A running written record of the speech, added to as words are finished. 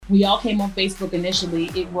we all came on Facebook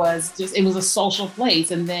initially. It was a social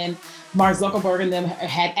place. And then Mark Zuckerberg and them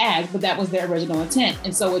had ads, but that was their original intent.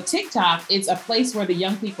 And so with TikTok, it's a place where the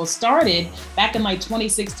young people started back in like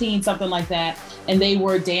 2016, something like that. And they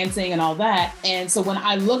were dancing and all that. And so when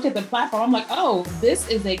I look at the platform, I'm like, oh, this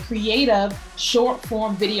is a creative short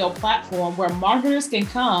form video platform where marketers can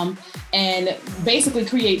come and basically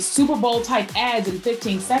create Super Bowl type ads in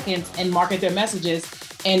 15 seconds and market their messages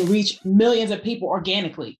and reach millions of people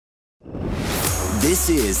organically. This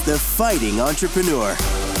is The Fighting Entrepreneur,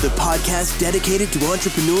 the podcast dedicated to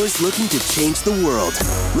entrepreneurs looking to change the world.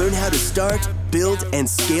 Learn how to start, build, and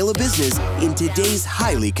scale a business in today's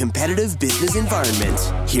highly competitive business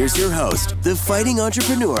environment. Here's your host, The Fighting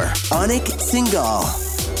Entrepreneur, Anik Singhal.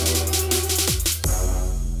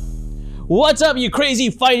 What's up, you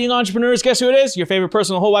crazy fighting entrepreneurs? Guess who it is? Your favorite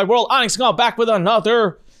person in the whole wide world, Anik Singhal, back with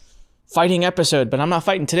another fighting episode. But I'm not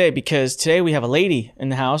fighting today because today we have a lady in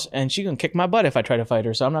the house and she's gonna kick my butt if I try to fight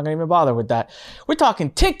her, so I'm not gonna even bother with that. We're talking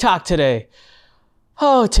TikTok today.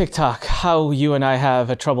 Oh, TikTok, how you and I have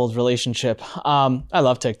a troubled relationship. I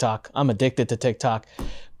love TikTok. I'm addicted to TikTok.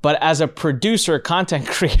 But as a producer, content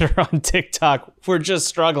creator on TikTok, we're just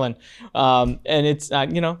struggling. And it's,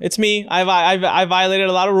 it's me. I violated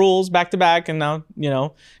a lot of rules back to back, and now,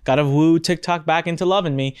 gotta woo TikTok back into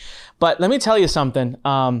loving me. But let me tell you something.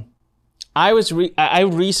 I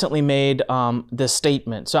recently made this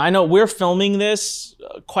statement. So I know we're filming this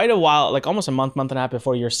quite a while, like almost a month and a half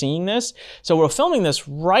before you're seeing this. So we're filming this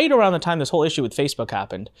right around the time this whole issue with Facebook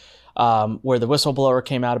happened, where the whistleblower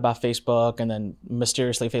came out about Facebook, and then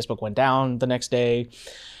mysteriously Facebook went down the next day.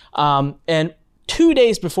 And 2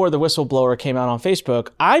 days before the whistleblower came out on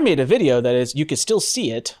Facebook, I made a video that is, you could still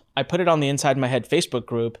see it. I put it on the Inside My Head Facebook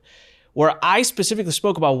group, where I specifically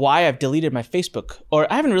spoke about why I've deleted my Facebook,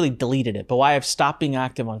 or I haven't really deleted it, but why I've stopped being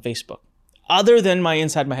active on Facebook, other than my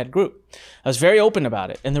Inside My Head group. I was very open about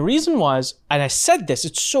it. And the reason was, and I said this,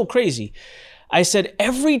 it's so crazy. I said,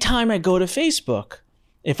 every time I go to Facebook,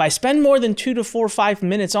 if I spend more than 2 to 4 or 5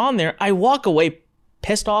 minutes on there, I walk away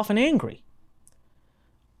pissed off and angry.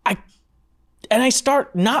 And I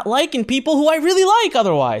start not liking people who I really like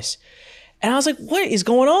otherwise. And I was like, what is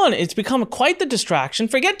going on? It's become quite the distraction.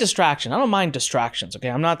 Forget distraction. I don't mind distractions, okay?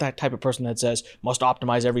 I'm not that type of person that says, must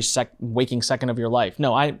optimize every waking second of your life.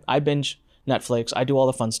 No, I binge Netflix. I do all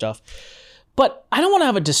the fun stuff. But I don't want to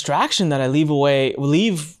have a distraction that I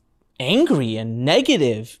leave angry and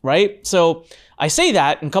negative, right? So I say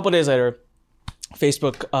that, and a couple of days later,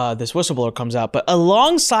 Facebook, this whistleblower comes out. But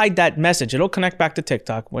alongside that message, it'll connect back to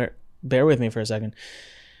TikTok, bear with me for a second.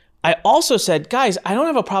 I also said, guys, I don't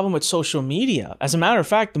have a problem with social media. As a matter of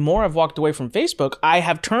fact, the more I've walked away from Facebook, I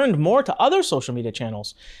have turned more to other social media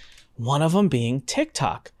channels. One of them being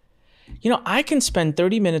TikTok. I can spend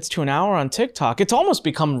 30 minutes to an hour on TikTok. It's almost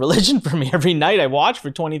become religion for me. Every night I watch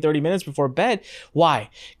for 20, 30 minutes before bed.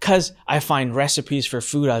 Why? Because I find recipes for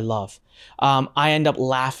food I love. I end up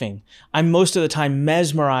laughing. I'm most of the time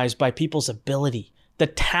mesmerized by people's ability. The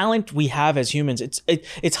talent we have as humans, it's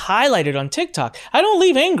highlighted on TikTok. I don't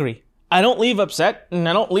leave angry. I don't leave upset, and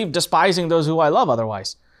I don't leave despising those who I love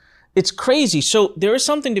otherwise. It's crazy. So there is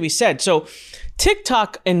something to be said. So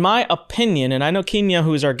TikTok, in my opinion, and I know Kenya,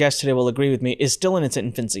 who is our guest today, will agree with me, is still in its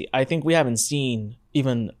infancy. I think we haven't seen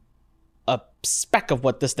even a speck of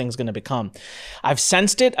what this thing's going to become. I've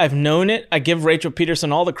sensed it. I've known it. I give Rachel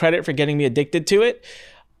Peterson all the credit for getting me addicted to it.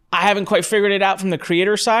 I haven't quite figured it out from the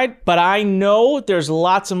creator side, but I know there's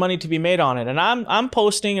lots of money to be made on it. And I'm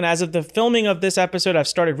posting, and as of the filming of this episode, I've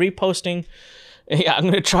started reposting. Yeah, I'm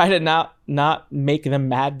going to try to not make them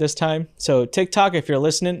mad this time. So TikTok, if you're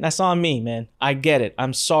listening, that's on me, man. I get it.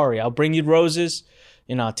 I'm sorry. I'll bring you roses.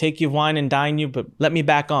 I'll take you wine and dine you, but let me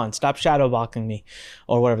back on. Stop shadow boxing me,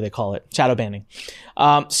 or whatever they call it, shadow banning.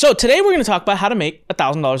 So today we're going to talk about how to make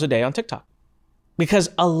 $1,000 a day on TikTok. Because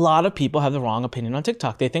a lot of people have the wrong opinion on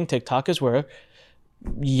TikTok. They think TikTok is where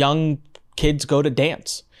young kids go to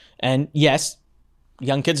dance. And yes,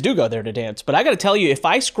 young kids do go there to dance. But I got to tell you, if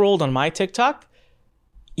I scrolled on my TikTok,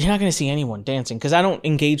 you're not going to see anyone dancing because I don't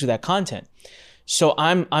engage with that content. So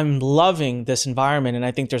I'm loving this environment, and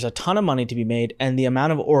I think there's a ton of money to be made. And the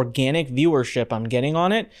amount of organic viewership I'm getting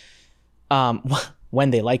on it,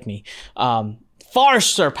 when they like me, far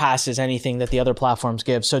surpasses anything that the other platforms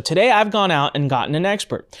give. So today I've gone out and gotten an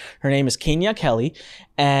expert. Her name is Kenya Kelly,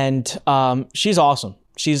 and she's awesome.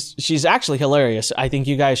 She's actually hilarious. I think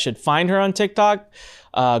you guys should find her on TikTok.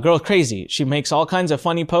 Girl crazy. She makes all kinds of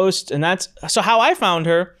funny posts, and that's so how I found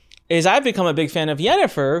her. Is I've become a big fan of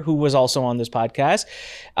Yennefer, who was also on this podcast,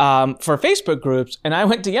 for Facebook groups. And I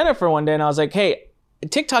went to Yennefer one day and I was like, hey,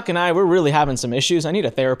 TikTok and we're really having some issues. I need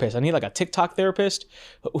a therapist. I need like a TikTok therapist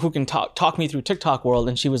who can talk me through TikTok world.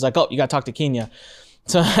 And she was like, oh, you got to talk to Kenya.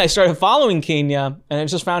 So I started following Kenya, and I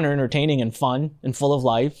just found her entertaining and fun and full of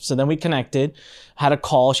life. So then we connected, had a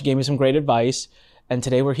call. She gave me some great advice. And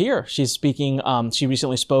today we're here. She's speaking. She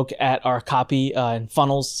recently spoke at our Copy and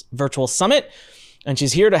Funnels Virtual Summit, and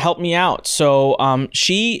she's here to help me out. So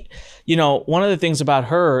she, one of the things about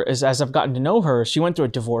her is, as I've gotten to know her, she went through a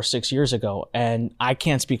divorce 6 years ago. And I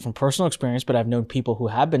can't speak from personal experience, but I've known people who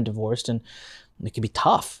have been divorced, and it can be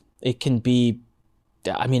tough. It can be,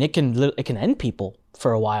 it can end people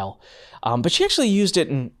for a while. But she actually used it,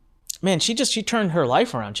 and man, she turned her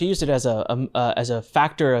life around. She used it as a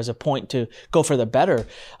factor, as a point to go for the better.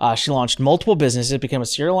 She launched multiple businesses, became a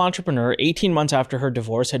serial entrepreneur. 18 months after her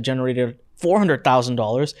divorce, had generated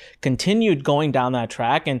 $400,000, continued going down that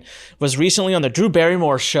track, and was recently on the Drew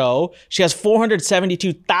Barrymore show. She has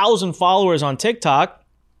 472,000 followers on TikTok,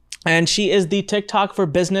 and she is the TikTok for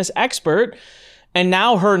Business expert. And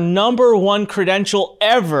now her number one credential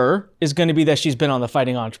ever is going to be that she's been on the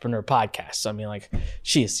Fighting Entrepreneur podcast. I mean,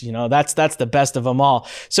 that's the best of them all.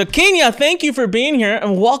 So Kenya, thank you for being here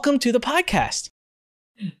and welcome to the podcast.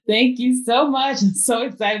 Thank you so much. I'm so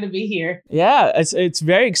excited to be here. Yeah, it's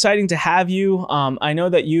very exciting to have you. I know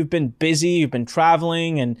that you've been busy, you've been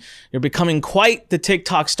traveling, and you're becoming quite the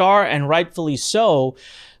TikTok star, and rightfully so.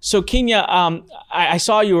 So Kenya, I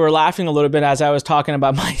saw you were laughing a little bit as I was talking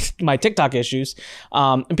about my TikTok issues.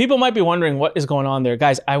 And people might be wondering what is going on there.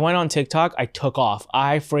 Guys, I went on TikTok, I took off.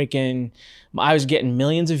 I was getting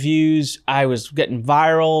millions of views. I was getting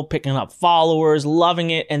viral, picking up followers, loving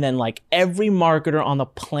it. And then like every marketer on the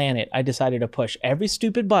planet, I decided to push every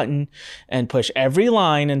stupid button and push every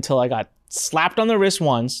line until I got slapped on the wrist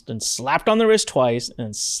once, then slapped on the wrist twice,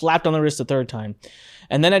 and slapped on the wrist the third time.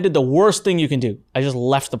 And then I did the worst thing you can do. I just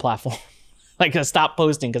left the platform. I stopped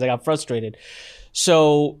posting because I got frustrated.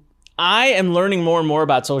 So I am learning more and more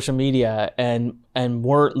about social media, and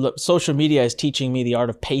social media is teaching me the art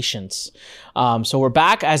of patience. So we're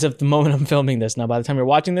back as of the moment I'm filming this. Now, by the time you're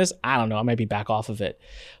watching this, I don't know, I might be back off of it.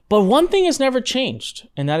 But one thing has never changed,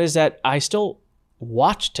 and that is that I still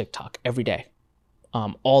watch TikTok every day,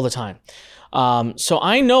 all the time. So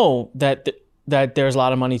I know that there's a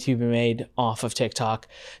lot of money to be made off of TikTok.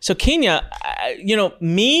 So Kenya,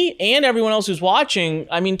 me and everyone else who's watching,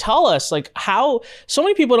 tell us how so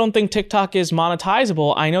many people don't think TikTok is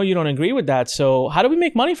monetizable. I know you don't agree with that. So how do we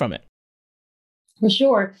make money from it? For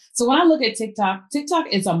sure. So when I look at TikTok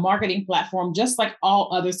is a marketing platform, just like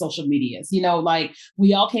all other social medias.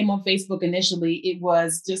 We all came on Facebook initially. It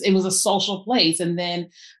was a social place. And then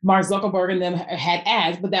Mark Zuckerberg and them had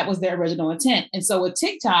ads, but that was their original intent. And so with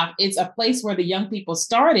TikTok, it's a place where the young people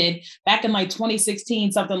started back in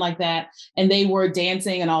 2016, something like that. And they were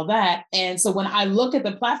dancing and all that. And so when I look at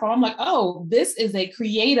the platform, I'm like, oh, this is a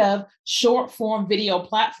creative short form video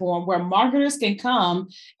platform where marketers can come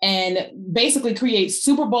and basically create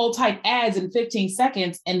Super Bowl type ads in 15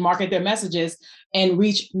 seconds and market their messages and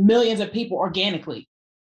reach millions of people organically.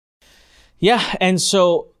 Yeah. And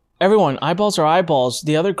so everyone, eyeballs are eyeballs.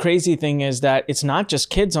 The other crazy thing is that it's not just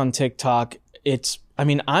kids on TikTok.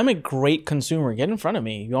 I'm a great consumer. Get in front of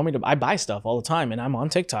me. You want me to, I buy stuff all the time, and I'm on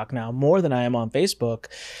TikTok now more than I am on Facebook.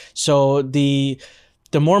 So the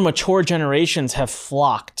more mature generations have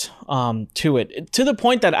flocked to it, to the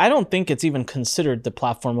point that I don't think it's even considered the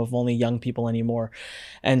platform of only young people anymore.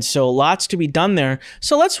 And so lots to be done there.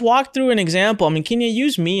 So let's walk through an example. Can you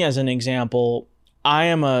use me as an example? I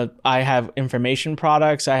have information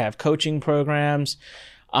products. I have coaching programs.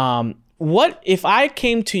 What if I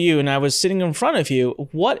came to you and I was sitting in front of you,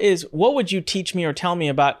 what would you teach me or tell me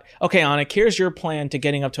about, okay, Anik, here's your plan to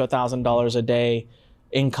getting up to $1,000 a day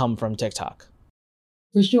income from TikTok?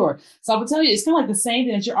 For sure. So I would tell you, it's kind of like the same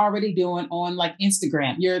thing that you're already doing on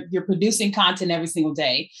Instagram. You're producing content every single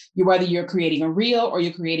day. Whether you're creating a reel or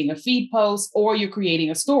you're creating a feed post or you're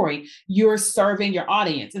creating a story, you're serving your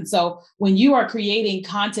audience. And so when you are creating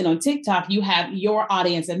content on TikTok, you have your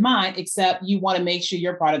audience in mind, except you want to make sure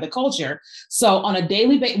you're part of the culture. So on a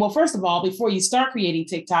daily basis, well, first of all, before you start creating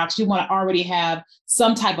TikToks, you want to already have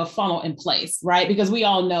some type of funnel in place, right? Because we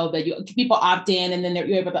all know that people opt in and then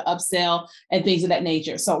you're able to upsell and things of that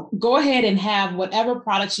nature. So go ahead and have whatever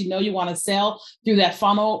products you want to sell through that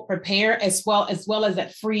funnel prepare, as well as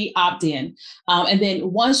that free opt-in. And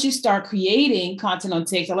then once you start creating content on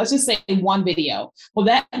TikTok, let's just say one video. Well,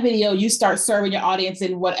 that video, you start serving your audience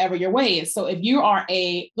in whatever your way is. So if you are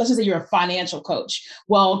let's just say you're a financial coach,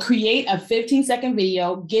 well, create a 15-second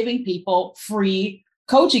video giving people free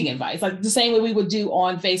coaching advice, like the same way we would do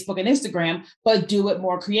on Facebook and Instagram, but do it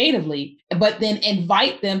more creatively. But then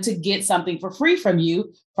invite them to get something for free from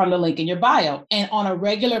you from the link in your bio. And on a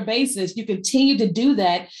regular basis, you continue to do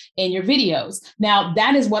that in your videos. Now,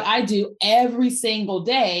 that is what I do every single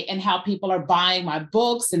day, and how people are buying my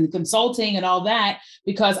books and consulting and all that,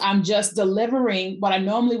 because I'm just delivering what I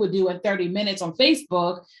normally would do in 30 minutes on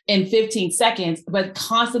Facebook in 15 seconds, but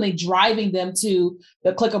constantly driving them to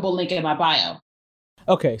the clickable link in my bio.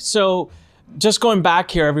 Okay, so just going back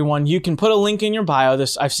here, everyone, you can put a link in your bio.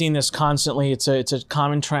 I've seen this constantly. It's a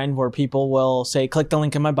common trend where people will say, click the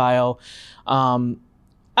link in my bio. I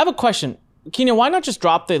have a question. Kenya, why not just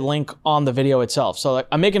drop the link on the video itself? So like,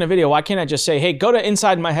 I'm making a video. Why can't I just say, hey, go to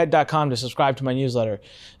insidemyhead.com to subscribe to my newsletter?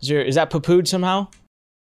 Is that poo-pooed somehow?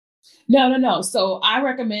 No. So I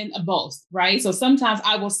recommend both, right? So sometimes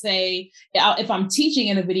I will say, if I'm teaching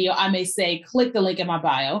in a video, I may say, click the link in my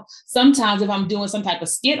bio. Sometimes if I'm doing some type of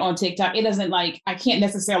skit on TikTok, it doesn't I can't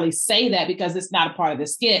necessarily say that because it's not a part of the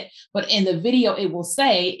skit, but in the video,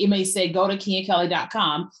 it may say, go to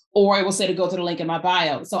kenyakelly.com, or it will say to go to the link in my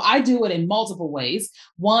bio. So I do it in multiple ways.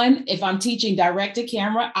 One, if I'm teaching direct to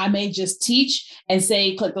camera, I may just teach and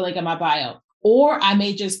say, click the link in my bio. Or I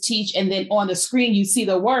may just teach, and then on the screen, you see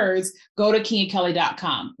the words, go to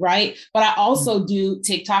kenyakelly.com, right? But I also do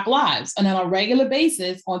TikTok lives. And on a regular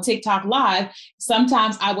basis on TikTok live,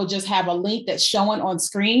 sometimes I will just have a link that's showing on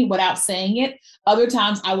screen without saying it. Other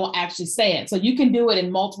times I will actually say it. So you can do it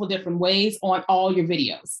in multiple different ways on all your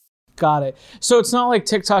videos. Got it. So it's not like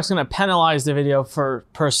TikTok's going to penalize the video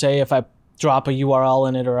per se if I drop a URL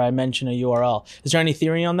in it or I mention a URL. Is there any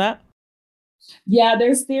theory on that? Yeah,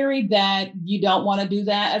 there's theory that you don't want to do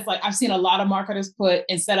that. It's like I've seen a lot of marketers put,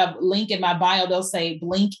 instead of link in my bio, they'll say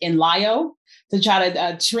blink in Lio to try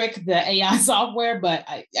to trick the AI software. But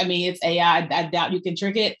I mean, it's AI. I doubt you can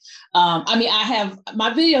trick it. I have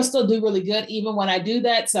my videos still do really good even when I do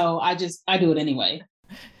that. So I do it anyway.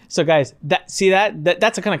 So guys, that's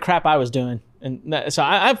the kind of crap I was doing. And so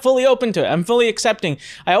I'm fully open to it. I'm fully accepting.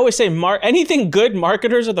 I always say anything good,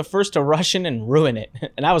 marketers are the first to rush in and ruin it.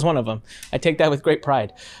 And I was one of them. I take that with great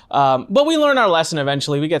pride. But we learn our lesson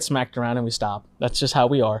eventually. We get smacked around and we stop. That's just how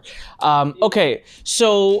we are. Okay,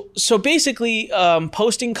 so basically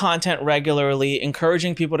posting content regularly,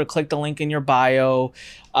 encouraging people to click the link in your bio,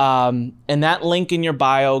 and that link in your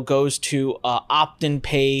bio goes to an opt-in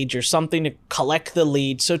page or something to collect the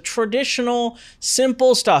lead. So traditional,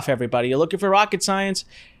 simple stuff, everybody. You're looking for rocket science.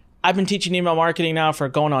 I've been teaching email marketing now for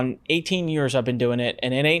going on 18 years. I've been doing it,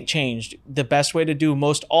 and it ain't changed. The best way to do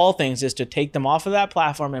most all things is to take them off of that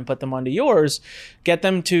platform and put them onto yours, get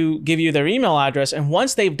them to give you their email address. And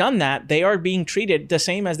once they've done that, they are being treated the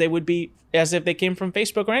same as they would be as if they came from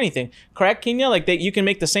Facebook or anything. Correct, Kenya? You can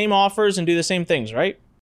make the same offers and do the same things, right?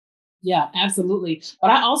 Yeah, absolutely. But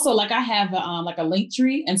I also I have a link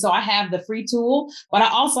tree. And so I have the free tool, but I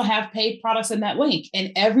also have paid products in that link.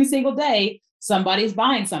 And every single day, somebody's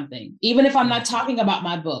buying something. Even if I'm not talking about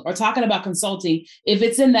my book or talking about consulting, if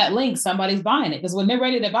it's in that link, somebody's buying it. Because when they're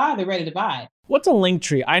ready to buy, they're ready to buy. What's a link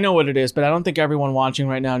tree? I know what it is, but I don't think everyone watching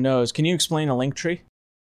right now knows. Can you explain a link tree?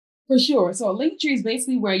 For sure. So a link tree is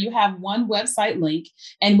basically where you have one website link,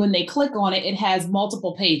 and when they click on it, it has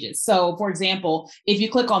multiple pages. So for example, if you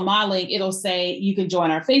click on my link, it'll say you can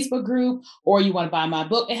join our Facebook group or you want to buy my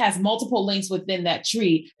book. It has multiple links within that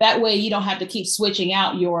tree. That way you don't have to keep switching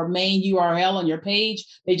out your main URL on your page.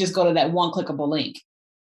 They just go to that one clickable link.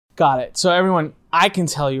 Got it. So everyone, I can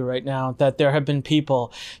tell you right now that there have been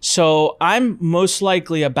people. So I'm most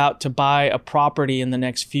likely about to buy a property in the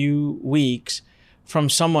next few weeks from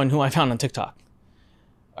someone who I found on TikTok.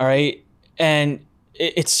 All right. And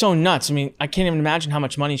it's so nuts. I mean, I can't even imagine how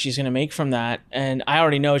much money she's going to make from that. And I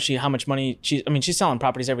already know how much money she's selling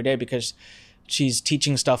properties every day because she's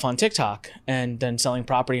teaching stuff on TikTok and then selling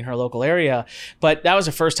property in her local area. But that was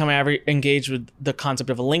the first time I ever engaged with the concept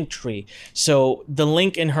of a link tree. So the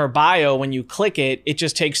link in her bio, when you click it, it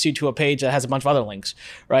just takes you to a page that has a bunch of other links,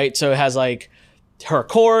 right? So it has her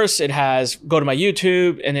course, it has go to my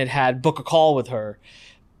YouTube, and it had book a call with her.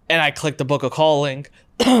 And I clicked the book a call link,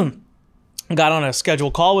 got on a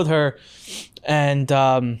scheduled call with her. And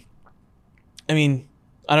I don't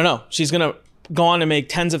know. She's going to go on to make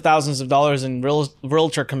tens of thousands of dollars in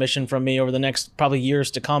realtor commission from me over the next probably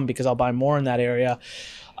years to come because I'll buy more in that area.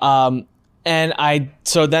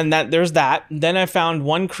 There's that. Then I found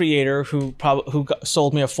one creator who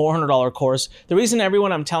sold me a $400 course. The reason,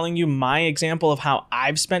 everyone, I'm telling you my example of how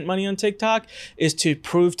I've spent money on TikTok is to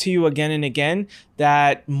prove to you again and again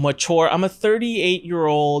that I'm a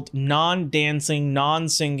 38-year-old, non-dancing,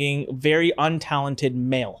 non-singing, very untalented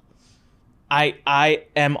male. I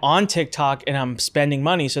am on TikTok and I'm spending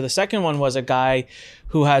money. So the second one was a guy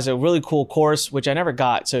who has a really cool course, which I never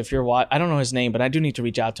got. So if you're I don't know his name, but I do need to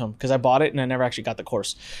reach out to him because I bought it and I never actually got the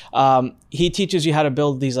course. He teaches you how to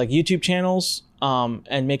build these like YouTube channels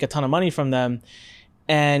and make a ton of money from them.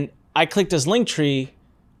 And I clicked his link tree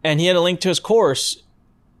and he had a link to his course.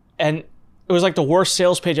 And it was like the worst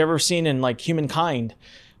sales page I've ever seen in like humankind.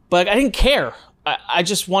 But I didn't care. I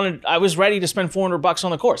was ready to spend $400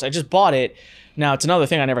 on the course. I just bought it. Now it's another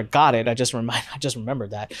thing. I never got it. I just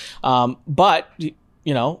remembered that. But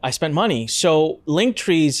you know, I spent money. So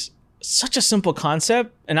Linktree's such a simple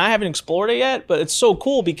concept and I haven't explored it yet, but it's so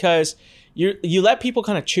cool because you let people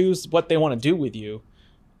kind of choose what they want to do with you.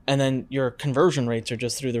 And then your conversion rates are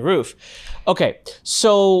just through the roof. Okay.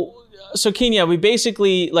 So Kenya, we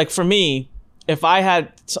basically, like for me, if I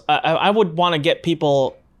had, I would want to get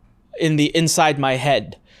people in the inside my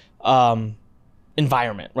head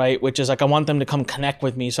environment, right? Which is like, I want them to come connect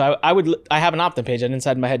with me. So I have an opt-in page at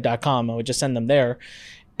insidemyhead.com. I would just send them there.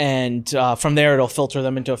 And from there, it'll filter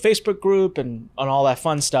them into a Facebook group and on all that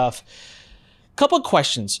fun stuff. Couple of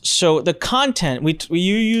questions. So the content,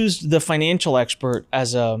 you used the financial expert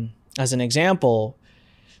as an example.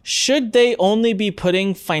 Should they only be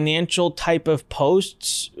putting financial type of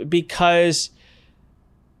posts? Because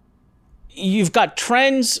you've got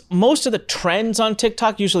trends. Most of the trends on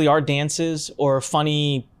TikTok usually are dances or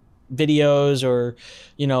funny videos or,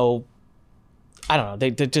 you know, I don't know.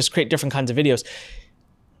 They just create different kinds of videos.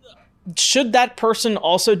 Should that person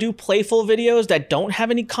also do playful videos that don't have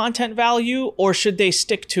any content value, or should they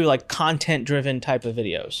stick to like content driven type of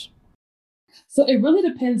videos? So it really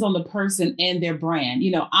depends on the person and their brand.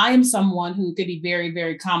 You know, I am someone who could be very,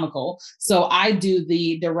 very comical. So I do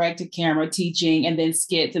the direct to camera teaching and then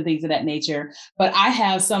skits and things of that nature. But I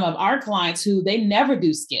have some of our clients who they never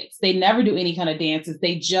do skits. They never do any kind of dances.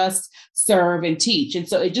 They just serve and teach. And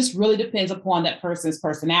so it just really depends upon that person's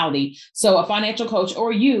personality. So a financial coach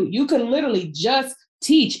or you could literally just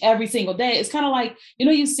teach every single day. It's kind of like, you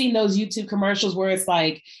know, you've seen those YouTube commercials where it's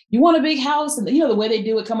like, you want a big house, and you know, the way they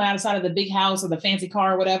do it coming outside of the big house or the fancy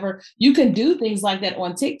car or whatever. You can do things like that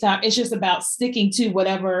on TikTok. It's just about sticking to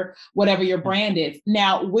whatever your brand is.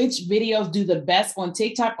 Now, which videos do the best on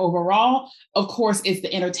TikTok overall? Of course, it's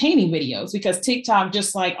the entertaining videos, because TikTok,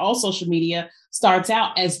 just like all social media, starts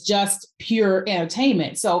out as just pure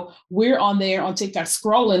entertainment. So we're on there on TikTok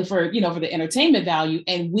scrolling for the entertainment value.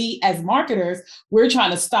 And we as marketers, we're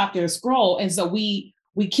trying to stop their scroll. And so we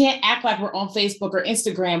can't act like we're on Facebook or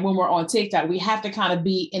Instagram when we're on TikTok. We have to kind of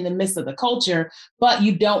be in the midst of the culture, but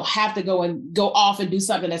you don't have to go off and do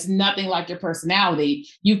something that's nothing like your personality.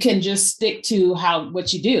 You can just stick to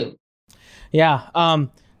what you do. Yeah.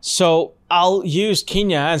 So I'll use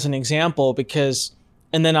Kenya as an example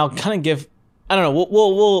and then I'll kind of give, I don't know,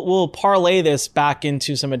 we'll parlay this back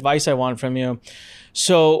into some advice I want from you.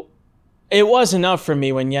 So it was enough for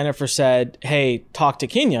me when Jennifer said, hey, talk to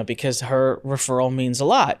Kenya, because her referral means a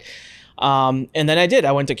lot. And then I did.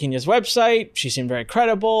 I went to Kenya's website. She seemed very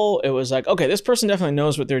credible. It was like, okay, this person definitely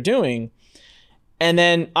knows what they're doing. And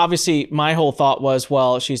then obviously my whole thought was,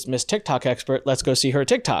 well, she's Miss TikTok expert. Let's go see her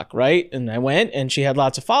TikTok, right? And I went and she had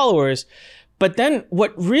lots of followers. But then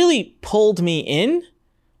what really pulled me in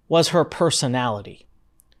was her personality.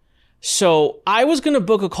 So I was going to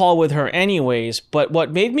book a call with her anyways, but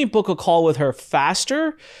what made me book a call with her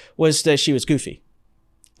faster was that she was goofy.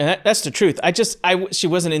 And that's the truth. She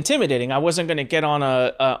wasn't intimidating. I wasn't going to get on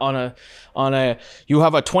a you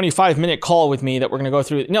have a 25-minute call with me that we're going to go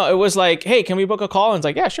through. No, it was like, hey, can we book a call? And it's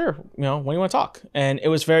like, yeah, sure. You know, when do you want to talk? And it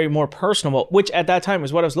was very more personable, which at that time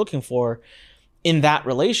was what I was looking for in that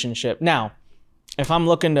relationship. Now, if I'm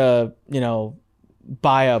looking to,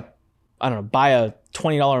 buy a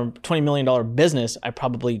 $20 million business, I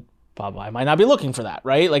might not be looking for that,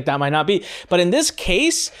 right? Like that might not be. But in this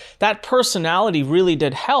case, that personality really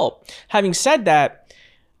did help. Having said that,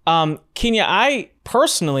 Kenya, I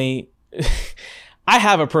personally, I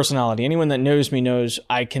have a personality. Anyone that knows me knows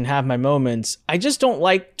I can have my moments. I just don't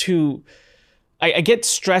like to, I get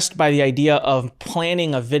stressed by the idea of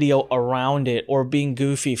planning a video around it or being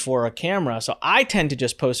goofy for a camera. So I tend to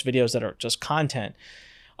just post videos that are just content.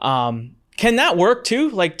 Can that work too?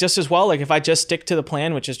 Like just as well? Like if I just stick to the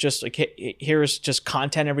plan, which is just like, here's just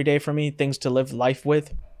content every day for me, things to live life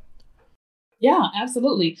with. Yeah,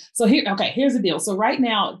 absolutely. So here's the deal. So right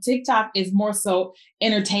now, TikTok is more so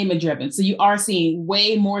entertainment driven. So you are seeing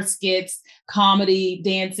way more skits, comedy,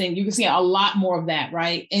 dancing. You can see a lot more of that,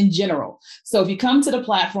 right? In general. So if you come to the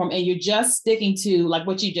platform and you're just sticking to like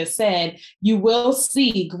what you just said, you will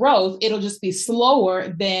see growth. It'll just be slower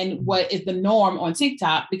than what is the norm on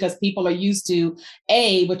TikTok because people are used to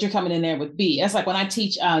A, but you're coming in there with B. That's like when I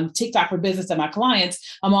teach TikTok for business to my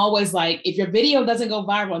clients, I'm always like, if your video doesn't go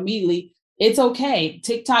viral immediately, it's okay.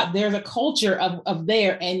 TikTok, there's a culture of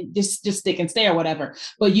there and just stick and stay or whatever.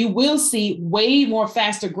 But you will see way more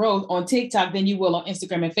faster growth on TikTok than you will on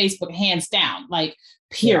Instagram and Facebook, hands down. Like,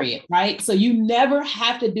 period, right? So you never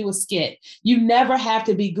have to do a skit. You never have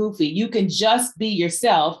to be goofy. You can just be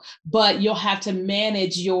yourself, but you'll have to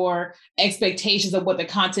manage your expectations of what the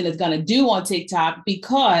content is going to do on TikTok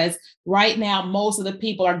because right now, most of the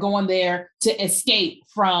people are going there to escape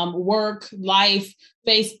from work, life,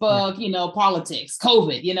 Facebook, politics,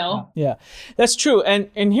 COVID, Yeah, that's true.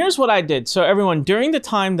 And here's what I did. So everyone, during the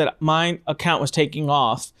time that my account was taking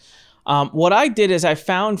off, what I did is I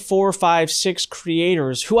found 4, 5, 6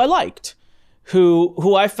 creators who I liked,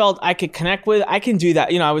 who I felt I could connect with. I can do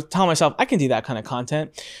that. I was telling myself I can do that kind of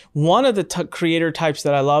content. One of the creator types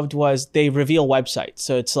that I loved was they reveal websites.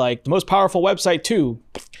 So it's like the most powerful website too.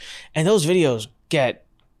 And those videos get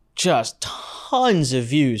just tons of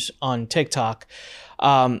views on TikTok.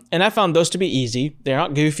 And I found those to be easy. They're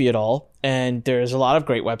not goofy at all. And there's a lot of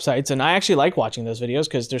great websites. And I actually like watching those videos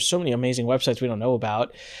because there's so many amazing websites we don't know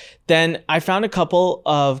about. Then I found a couple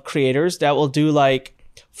of creators that will do like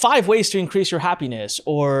 5 ways to increase your happiness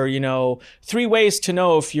or, 3 ways to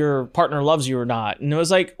know if your partner loves you or not. And it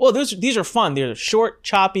was like, well, these are fun. They're short,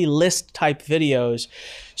 choppy list type videos.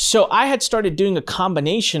 So I had started doing a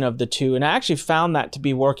combination of the two, and I actually found that to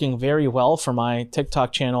be working very well for my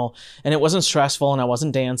TikTok channel. And it wasn't stressful, and I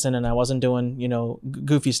wasn't dancing, and I wasn't doing,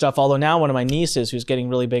 goofy stuff. Although now one of my nieces, who's getting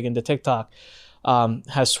really big into TikTok,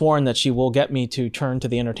 has sworn that she will get me to turn to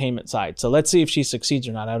the entertainment side. So let's see if she succeeds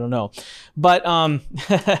or not. I don't know. But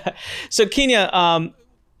so Kenya,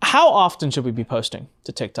 how often should we be posting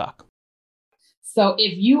to TikTok? So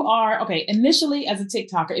if you are, initially as a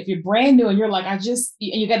TikToker, if you're brand new and you're like,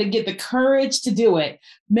 you got to get the courage to do it,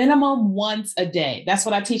 minimum once a day. That's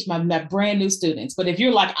what I teach my brand new students. But if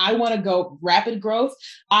you're like, I want to go rapid growth,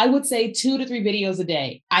 I would say 2 to 3 videos a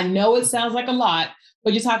day. I know it sounds like a lot,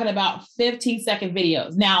 but you're talking about 15-second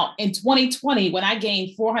videos. Now, in 2020, when I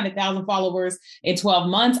gained 400,000 followers in 12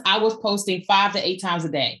 months, I was posting 5 to 8 times a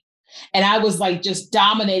day. And I was like just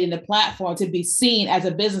dominating the platform to be seen as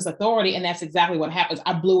a business authority. And that's exactly what happens.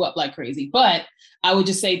 I blew up like crazy, but I would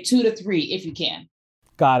just say 2 to 3 if you can.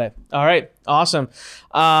 Got it. All right. Awesome.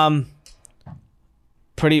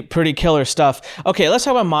 Pretty killer stuff. Okay, let's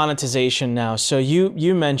talk about monetization now. So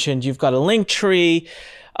you mentioned you've got a link tree.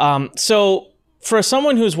 So for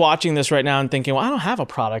someone who's watching this right now and thinking, well, I don't have a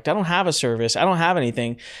product, I don't have a service, I don't have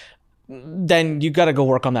anything, then you got to go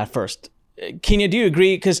work on that first. Kenya, do you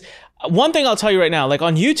agree? Because one thing I'll tell you right now, like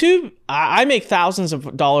on YouTube, I make thousands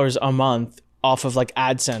of dollars a month off of like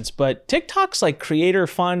AdSense, but TikTok's like creator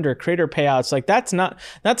fund or creator payouts, like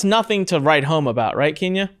that's nothing to write home about, right,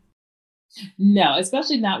 Kenya? No,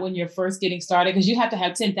 especially not when you're first getting started, because you have to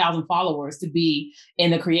have 10,000 followers to be in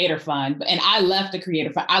the creator fund. And I left the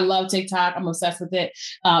creator fund. I love TikTok. I'm obsessed with it.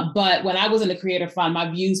 But when I was in the creator fund, my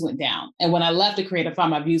views went down. And when I left the creator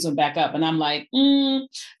fund, my views went back up. And I'm like,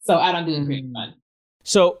 so I don't do the creator fund.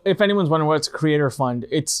 So if anyone's wondering what's a creator fund,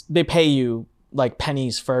 they pay you like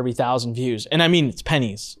pennies for every 1,000 views. And I mean, it's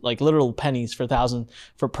pennies, like literal pennies per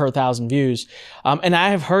 1,000 views. And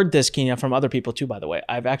I have heard this, Kenya, from other people too, by the way.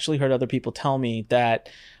 I've actually heard other people tell me that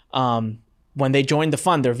when they joined the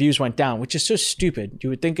fund, their views went down, which is so stupid. You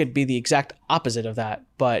would think it'd be the exact opposite of that.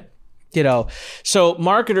 But, so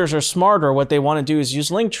marketers are smarter. What they want to do is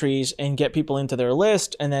use link trees and get people into their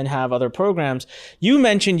list and then have other programs. You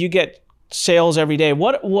mentioned you get sales every day.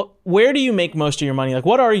 Where do you make most of your money? Like,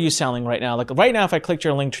 what are you selling right now? Like right now, if I clicked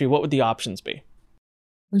your link tree, what would the options be?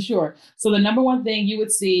 For sure. So the number one thing you would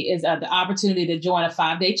see is the opportunity to join a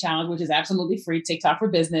 5-day challenge, which is absolutely free, TikTok for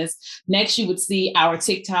Business. Next, you would see our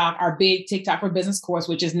big TikTok for Business course,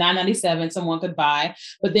 which is $9.97 someone could buy.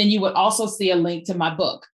 But then you would also see a link to my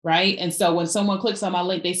book, right? And so when someone clicks on my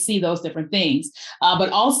link, they see those different things.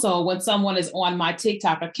 But also when someone is on my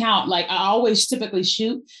TikTok account, like I always typically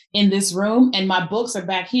shoot in this room and my books are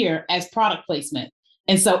back here as product placement.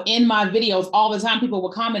 And so in my videos, all the time, people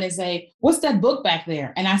will comment and say, what's that book back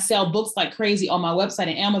there? And I sell books like crazy on my website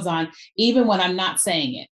and Amazon, even when I'm not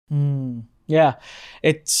saying it. Yeah.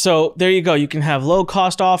 So there you go. You can have low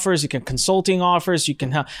cost offers. You can consulting offers. You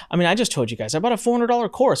can have, I just told you guys, I bought a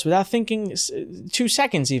 $400 course without thinking 2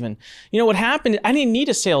 seconds even. You know what happened? I didn't need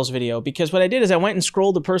a sales video, because what I did is I went and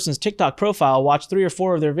scrolled the person's TikTok profile, watched 3 or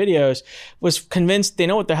 4 of their videos, was convinced they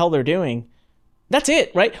know what the hell they're doing. That's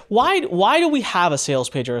it, right? Why do we have a sales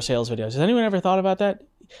page or a sales video? Has anyone ever thought about that?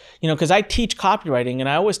 Because I teach copywriting, and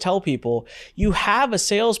I always tell people, you have a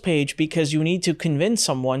sales page because you need to convince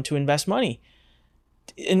someone to invest money.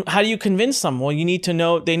 And how do you convince them? Well, they need to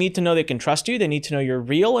know they can trust you. They need to know you're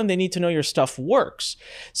real, and they need to know your stuff works.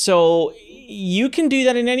 So you can do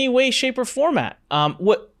that in any way, shape, or format.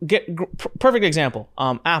 Perfect example,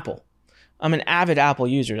 Apple. I'm an avid Apple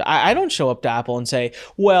user. I don't show up to Apple and say,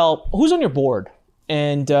 well, who's on your board?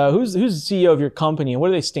 And who's the CEO of your company, and what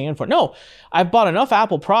do they stand for? No, I've bought enough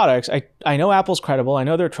Apple products. I know Apple's credible. I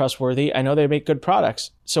know they're trustworthy. I know they make good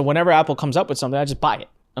products. So whenever Apple comes up with something, I just buy it.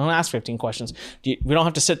 I don't ask 15 questions. We don't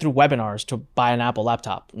have to sit through webinars to buy an Apple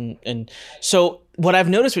laptop. And so what I've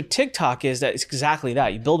noticed with TikTok is that it's exactly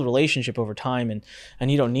that. You build a relationship over time, and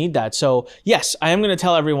you don't need that. So yes, I am going to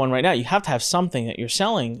tell everyone right now, you have to have something that you're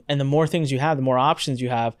selling. And the more things you have, the more options you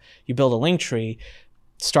have. You build a link tree.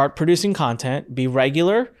 Start producing content, be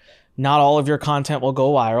regular. Not all of your content will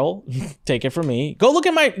go viral. Take it from me. Go look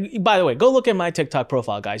at my TikTok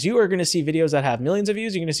profile, guys. You are going to see videos that have millions of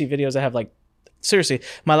views. You're going to see videos that have seriously,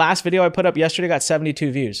 my last video I put up yesterday got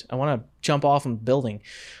 72 views. I want to jump off a building.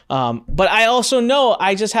 But I also know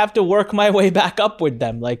I just have to work my way back up with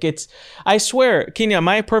them. I swear, Kenya,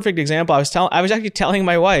 my perfect example, I was actually telling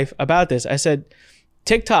my wife about this. I said,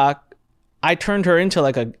 TikTok, I turned her into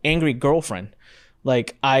an angry girlfriend.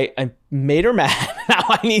 I made her mad. Now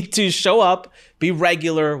I need to show up, be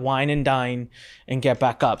regular, wine and dine, and get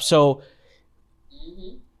back up. So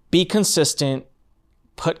be consistent,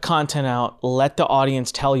 put content out, let the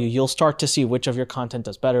audience tell you. You'll start to see which of your content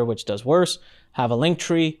does better, which does worse. Have a link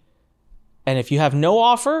tree. And if you have no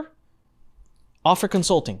offer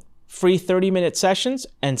consulting. Free 30-minute sessions,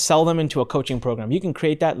 and sell them into a coaching program. You can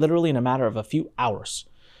create that literally in a matter of a few hours.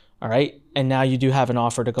 All right. And now you do have an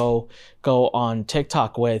offer to go on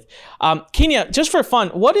TikTok with. Kenya, just for fun,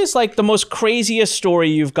 what is the most craziest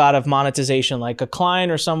story you've got of monetization? Like a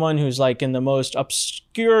client or someone who's in the most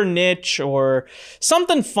obscure niche, or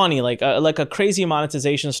something funny, like a crazy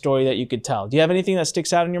monetization story that you could tell. Do you have anything that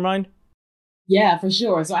sticks out in your mind? Yeah, for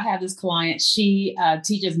sure. So I have this client, she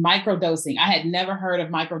teaches microdosing. I had never heard of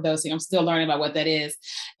microdosing. I'm still learning about what that is.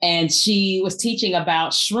 And she was teaching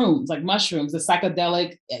about shrooms, like mushrooms, the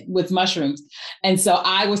psychedelic with mushrooms. And so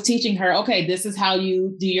I was teaching her, okay, this is how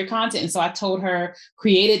you do your content. And so I told her,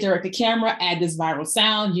 create it, direct the camera, add this viral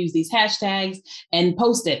sound, use these hashtags, and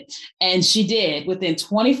post it. And she did. Within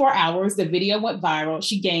 24 hours, the video went viral.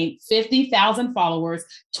 She gained 50,000 followers,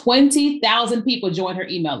 20,000 people joined her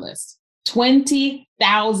email list.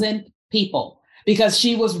 20,000 people, because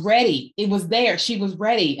she was ready. It was there. She was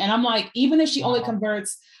ready. And I'm like, even if she only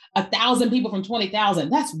converts 1,000 people from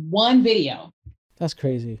 20,000, that's one video. That's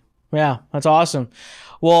crazy. Yeah, that's awesome.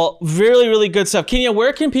 Well, really, really good stuff. Kenya,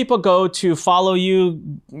 where can people go to follow you,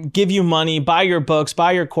 give you money, buy your books,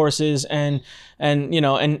 buy your courses, and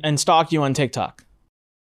stalk you on TikTok?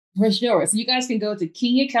 For sure. So you guys can go to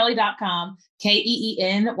KenyaKelly.com,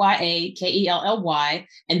 KenyaKelly,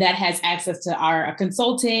 and that has access to our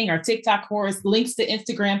consulting, our TikTok course, links to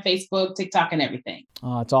Instagram, Facebook, TikTok, and everything.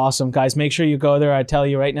 Oh, it's awesome, guys. Make sure you go there. I tell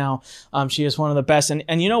you right now, she is one of the best.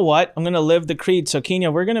 And you know what? I'm going to live the creed. So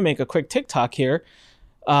Kenya, we're going to make a quick TikTok here,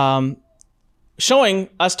 showing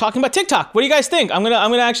us talking about TikTok. What do you guys think? I'm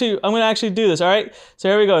gonna actually do this. All right. So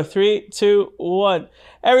here we go. 3, 2, 1.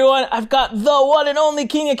 Everyone, I've got the one and only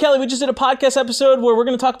Kenya Kelly. We just did a podcast episode where we're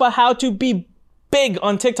going to talk about how to be big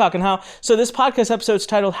on TikTok and how. So this podcast episode is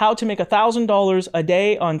titled "How to Make $1,000 a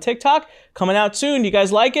Day on TikTok." Coming out soon. Do you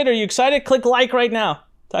guys like it? Are you excited? Click like right now.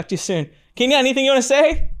 Talk to you soon. Kenya, anything you want to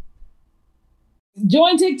say?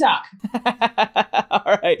 Join TikTok.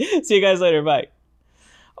 All right. See you guys later. Bye.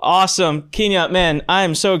 Awesome. Kenya, man, I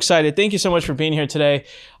am so excited. Thank you so much for being here today.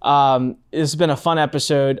 It's been a fun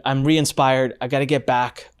episode. I'm re-inspired. I got to get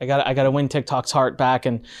back. I got to win TikTok's heart back.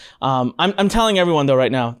 And I'm telling everyone though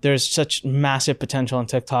right now, there's such massive potential on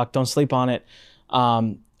TikTok. Don't sleep on it.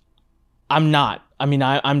 I'm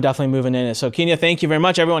definitely moving in it. So Kenya, thank you very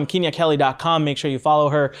much. Everyone, KenyaKelly.com. Make sure you follow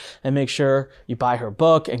her and make sure you buy her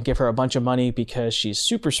book and give her a bunch of money, because she's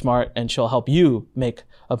super smart and she'll help you make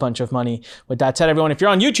a bunch of money. With that said, everyone, if you're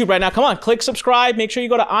on YouTube right now, come on, click subscribe. Make sure you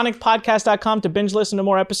go to onyxpodcast.com to binge listen to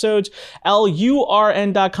more episodes,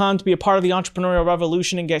 LURN.com to be a part of the entrepreneurial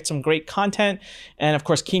revolution and get some great content. And of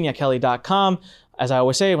course, KenyaKelly.com. As I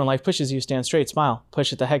always say, when life pushes you, stand straight, smile,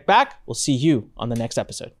 push it the heck back. We'll see you on the next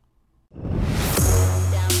episode.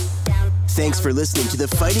 Thanks for listening to The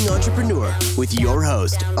Fighting Entrepreneur with your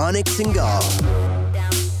host, Anik Singhal.